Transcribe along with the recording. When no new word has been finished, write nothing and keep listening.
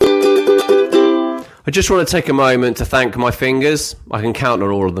I just want to take a moment to thank my fingers. I can count on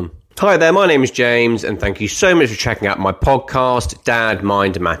all of them. Hi there, my name is James, and thank you so much for checking out my podcast, Dad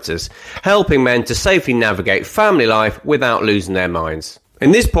Mind Matters, helping men to safely navigate family life without losing their minds.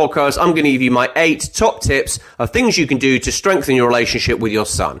 In this podcast, I'm going to give you my 8 top tips of things you can do to strengthen your relationship with your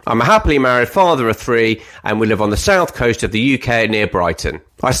son. I'm a happily married father of 3, and we live on the south coast of the UK near Brighton.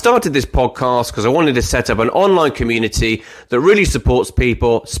 I started this podcast because I wanted to set up an online community that really supports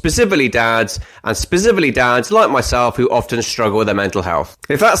people, specifically dads like myself who often struggle with their mental health.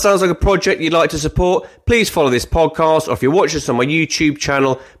 If that sounds like a project you'd like to support, please follow this podcast, or if you're watching this on my YouTube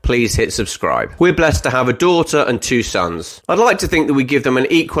channel, please hit subscribe. We're blessed to have a daughter and 2 sons. I'd like to think that we give them an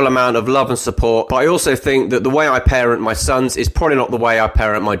equal amount of love and support, but I also think that the way I parent my sons is probably not the way I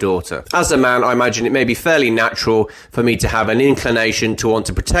parent my daughter. As a man, I imagine it may be fairly natural for me to have an inclination to want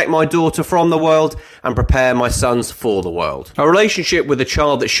to protect my daughter from the world and prepare my sons for the world. A relationship with a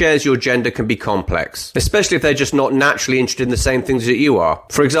child that shares your gender can be complex, especially if they're just not naturally interested in the same things that you are.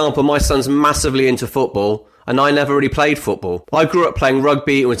 For example, my son's massively into football, and I never really played football. I grew up playing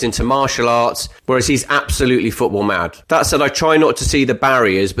rugby and was into martial arts, whereas he's absolutely football mad. That said, I try not to see the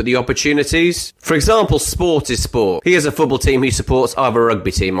barriers, but the opportunities. For example, sport is sport. He has a football team he supports, I have a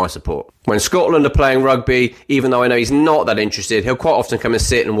rugby team I support. When Scotland are playing rugby, even though I know he's not that interested, he'll quite often come and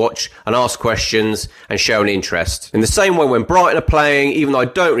sit and watch and ask questions and show an interest. In the same way, when Brighton are playing, even though I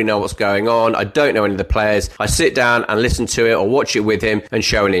don't really know what's going on, I don't know any of the players, I sit down and listen to it or watch it with him and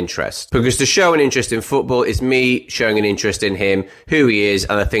show an interest. Because to show an interest in football is me showing an interest in him, who he is,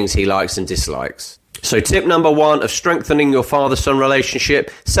 and the things he likes and dislikes. So tip number 1 of strengthening your father-son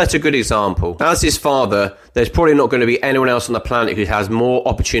relationship, set a good example. As his father, there's probably not going to be anyone else on the planet who has more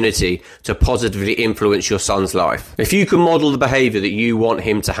opportunity to positively influence your son's life. If you can model the behaviour that you want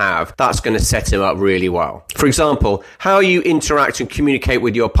him to have, that's going to set him up really well. For example, how you interact and communicate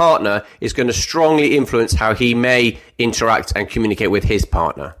with your partner is going to strongly influence how he may interact and communicate with his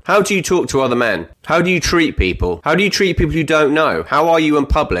partner. How do you talk to other men? How do you treat people? How do you treat people you don't know? How are you in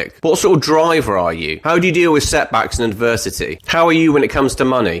public? What sort of driver are you? How do you deal with setbacks and adversity? How are you when it comes to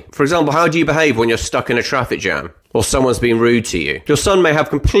money? For example, how do you behave when you're stuck in a traffic jam? Or someone's being rude to you. Your son may have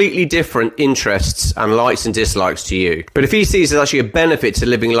completely different interests and likes and dislikes to you. But if he sees there's actually a benefit to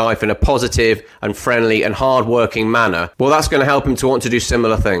living life in a positive and friendly and hard-working manner, well, that's going to help him to want to do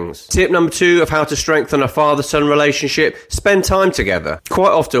similar things. Tip number 2 of how to strengthen a father-son relationship, spend time together.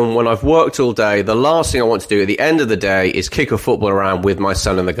 Quite often when I've worked all day, the last thing I want to do at the end of the day is kick a football around with my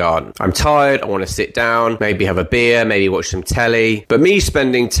son in the garden. I'm tired, I want to sit down, maybe have a beer, maybe watch some telly. But me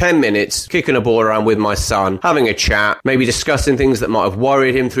spending 10 minutes kicking a ball around with my son, having a chat, maybe discussing things that might have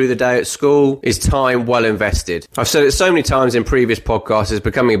worried him through the day at school, is time well invested. I've said it so many times in previous podcasts, it's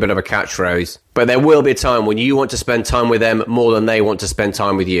becoming a bit of a catchphrase. But there will be a time when you want to spend time with them more than they want to spend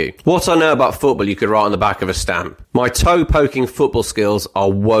time with you. What I know about football you could write on the back of a stamp. My toe-poking football skills are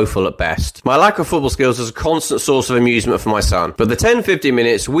woeful at best. My lack of football skills is a constant source of amusement for my son. But the 10-15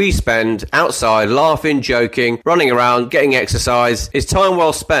 minutes we spend outside laughing, joking, running around, getting exercise is time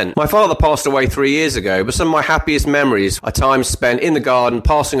well spent. My father passed away 3 years ago, but some of my happiest memories are time spent in the garden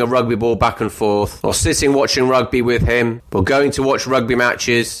passing a rugby ball back and forth, or sitting watching rugby with him, or going to watch rugby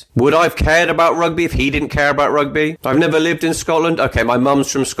matches. Would I have cared about rugby if he didn't care about rugby? I've never lived in Scotland. Okay, my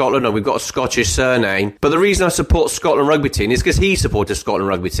mum's from Scotland and we've got a Scottish surname. But the reason I support Scotland rugby team is because he supported Scotland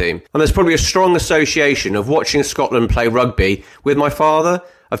rugby team. And there's probably a strong association of watching Scotland play rugby with my father,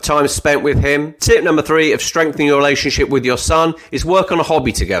 of time spent with him. Tip number 3 of strengthening your relationship with your son is work on a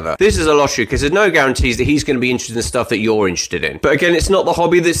hobby together. This is a lottery because there's no guarantees that he's going to be interested in stuff that you're interested in. But again, it's not the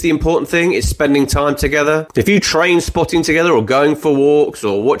hobby that's the important thing, it's spending time together. If you train spotting together or going for walks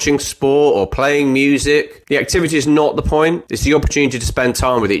or watching sport or playing music, the activity is not the point, it's the opportunity to spend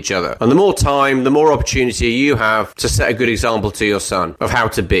time with each other. And the more time, the more opportunity you have to set a good example to your son of how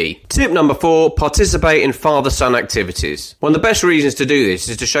to be. Tip number 4, participate in father-son activities. One of the best reasons to do this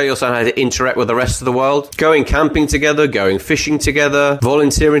is to show your son how to interact with the rest of the world. Going camping together, going fishing together,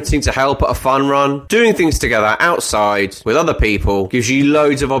 volunteering to help at a fun run. Doing things together outside with other people gives you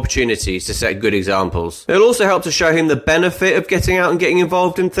loads of opportunities to set good examples. It'll also help to show him the benefit of getting out and getting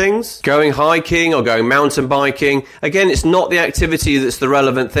involved in things. Going hiking or going mountain biking. Again, it's not the activity that's the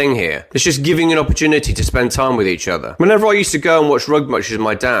relevant thing here. It's just giving an opportunity to spend time with each other. Whenever I used to go and watch rugby matches with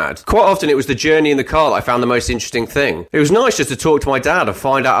my dad, quite often it was the journey in the car that I found the most interesting thing. It was nice just to talk to my dad of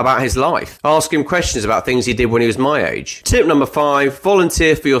find out about his life. Ask him questions about things he did when he was my age. Tip number 5,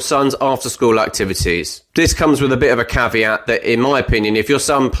 volunteer for your son's after-school activities. This comes with a bit of a caveat that, in my opinion, if your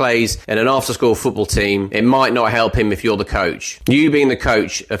son plays in an after-school football team, it might not help him if you're the coach. You being the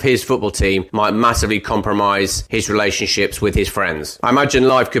coach of his football team might massively compromise his relationships with his friends. I imagine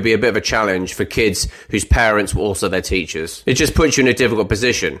life could be a bit of a challenge for kids whose parents were also their teachers. It just puts you in a difficult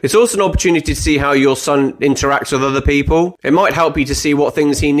position. It's also an opportunity to see how your son interacts with other people. It might help you to see what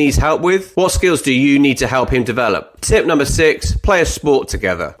things he needs help with. What skills do you need to help him develop? Tip number 6, play a sport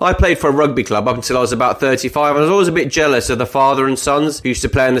together. I played for a rugby club up until I was about 35. I was always a bit jealous of the father and sons who used to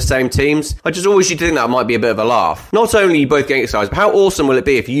play in the same teams. I just always used to think that might be a bit of a laugh. Not only are you both getting exercise, but how awesome will it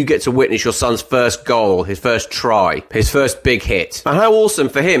be if you get to witness your son's first goal, his first try, his first big hit? And how awesome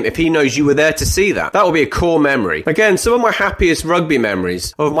for him if he knows you were there to see that. That will be a core memory. Again, some of my happiest rugby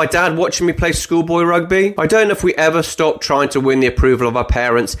memories of my dad watching me play schoolboy rugby. I don't know if we ever stopped trying to win the approval of our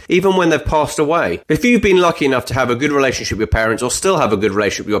parents, even when they've passed away. If you've been lucky enough to have a good relationship with your parents, or still have a good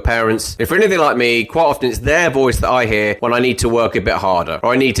relationship with your parents, if you're anything like me, quite often it's their voice that I hear when I need to work a bit harder,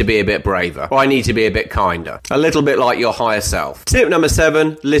 or I need to be a bit braver, or I need to be a bit kinder. A little bit like your higher self. Tip number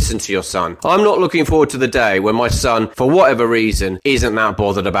 7, listen to your son. I'm not looking forward to the day when my son, for whatever reason, isn't that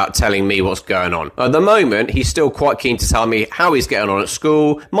bothered about telling me what's going on. At the moment, he's still quite keen to tell me how he's getting on at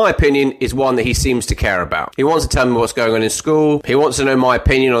school. My opinion is one that he seems to care about. He wants to tell me what's going on in school. He wants to know my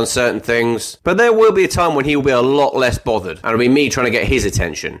opinion on certain things. But there will be a time when he will be a lot less bothered, and it'll be me trying to get his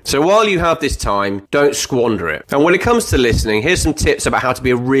attention. So while you have this time, don't squander it. And when it comes to listening, here's some tips about how to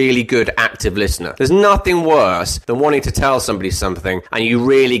be a really good active listener. There's nothing worse than wanting to tell somebody something and you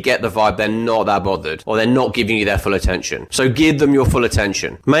really get the vibe they're not that bothered, or they're not giving you their full attention. So give them your full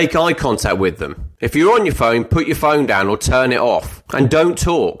attention. Make eye contact with them. If you're on your phone, put your phone down or turn it off. And don't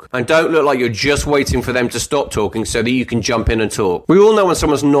talk. And don't look like you're just waiting for them to stop talking so that you can jump in and talk. We all know when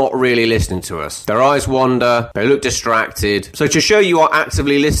someone's not really listening to us. Their eyes wander, they look distracted. So to show you are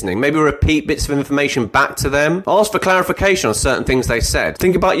actively listening, maybe repeat bits of information back to them. Ask for clarification on certain things they said.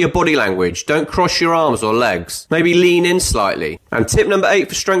 Think about your body language. Don't cross your arms or legs. Maybe lean in slightly. And tip number 8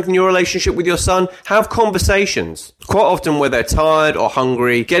 for strengthening your relationship with your son, have conversations. Quite often when they're tired or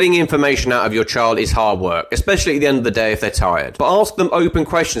hungry, getting information out of your child is hard work, especially at the end of the day if they're tired. But ask them open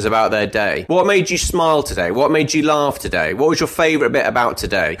questions about their day. What made you smile today? What made you laugh today? What was your favourite bit about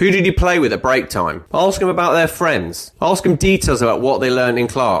today? Who did you play with at break time? Ask them about their friends. Ask them details about what they learned in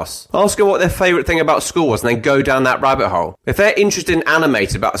class. Ask them what their favourite thing about school was and then go down that rabbit hole. If they're interested and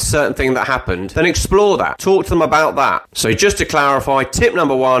animated about a certain thing that happened, then explore that. Talk to them about that. So just to clarify, tip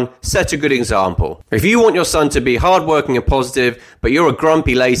number 1, set a good example. If you want your son to be hardworking and positive, but you're a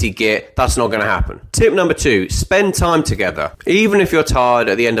grumpy, lazy git, that's not going to happen. Tip number 2, spend time together. Even if you're tired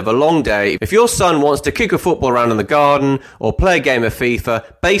at the end of a long day, if your son wants to kick a football around in the garden or play a game of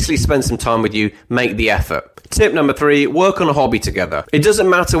FIFA, basically spend some time with you, make the effort. Tip number 3, work on a hobby together. It doesn't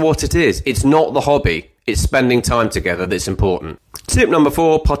matter what it is. It's not the hobby. It's spending time together that's important. Tip number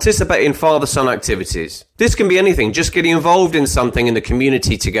 4, participate in father-son activities. This can be anything. Just getting involved in something in the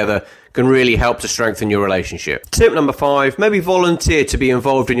community together can really help to strengthen your relationship. Tip number 5, maybe volunteer to be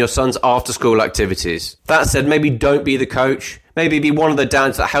involved in your son's after-school activities. That said, maybe don't be the coach. Maybe be one of the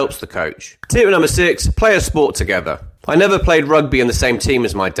dads that helps the coach. Tip number 6, play a sport together. I never played rugby in the same team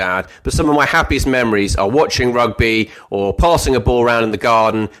as my dad, but some of my happiest memories are watching rugby or passing a ball around in the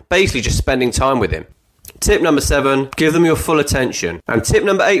garden, basically just spending time with him. Tip number 7, give them your full attention. And tip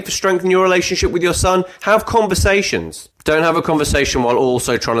number 8 for strengthening your relationship with your son, have conversations. Don't have a conversation while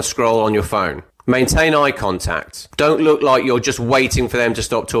also trying to scroll on your phone. Maintain eye contact. Don't look like you're just waiting for them to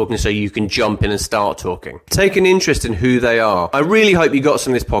stop talking so you can jump in and start talking. Take an interest in who they are. I really hope you got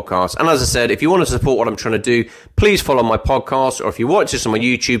some of this podcast. And as I said, if you want to support what I'm trying to do, please follow my podcast, or if you watch this on my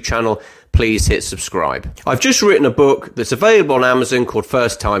YouTube channel, please hit subscribe. I've just written a book that's available on Amazon called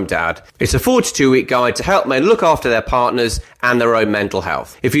First Time Dad. It's a 42-week guide to help men look after their partners and their own mental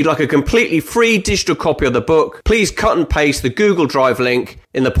health. If you'd like a completely free digital copy of the book, please cut and paste the Google Drive link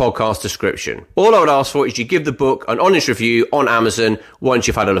in the podcast description. All I would ask for is you give the book an honest review on Amazon once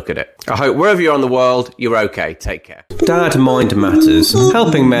you've had a look at it. I hope wherever you're in the world, you're okay. Take care. Dad Mind Matters,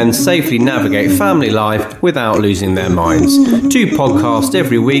 helping men safely navigate family life without losing their minds. 2 podcasts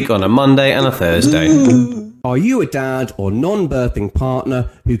every week on a Monday and a Thursday. Are you a dad or non-birthing partner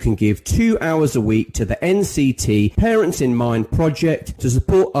who can give 2 hours a week to the NCT Parents in Mind project to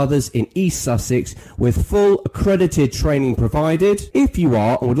support others in East Sussex with full accredited training provided? If you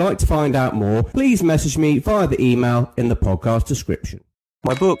are and would like to find out more, please message me via the email in the podcast description.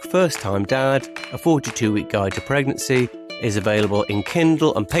 My book, First Time Dad, a 42-week guide to pregnancy, is available in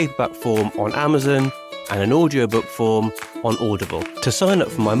Kindle and paperback form on Amazon and an audiobook form on Audible. To sign up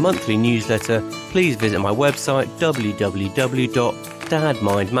for my monthly newsletter, please visit my website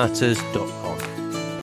www.dadmindmatters.com.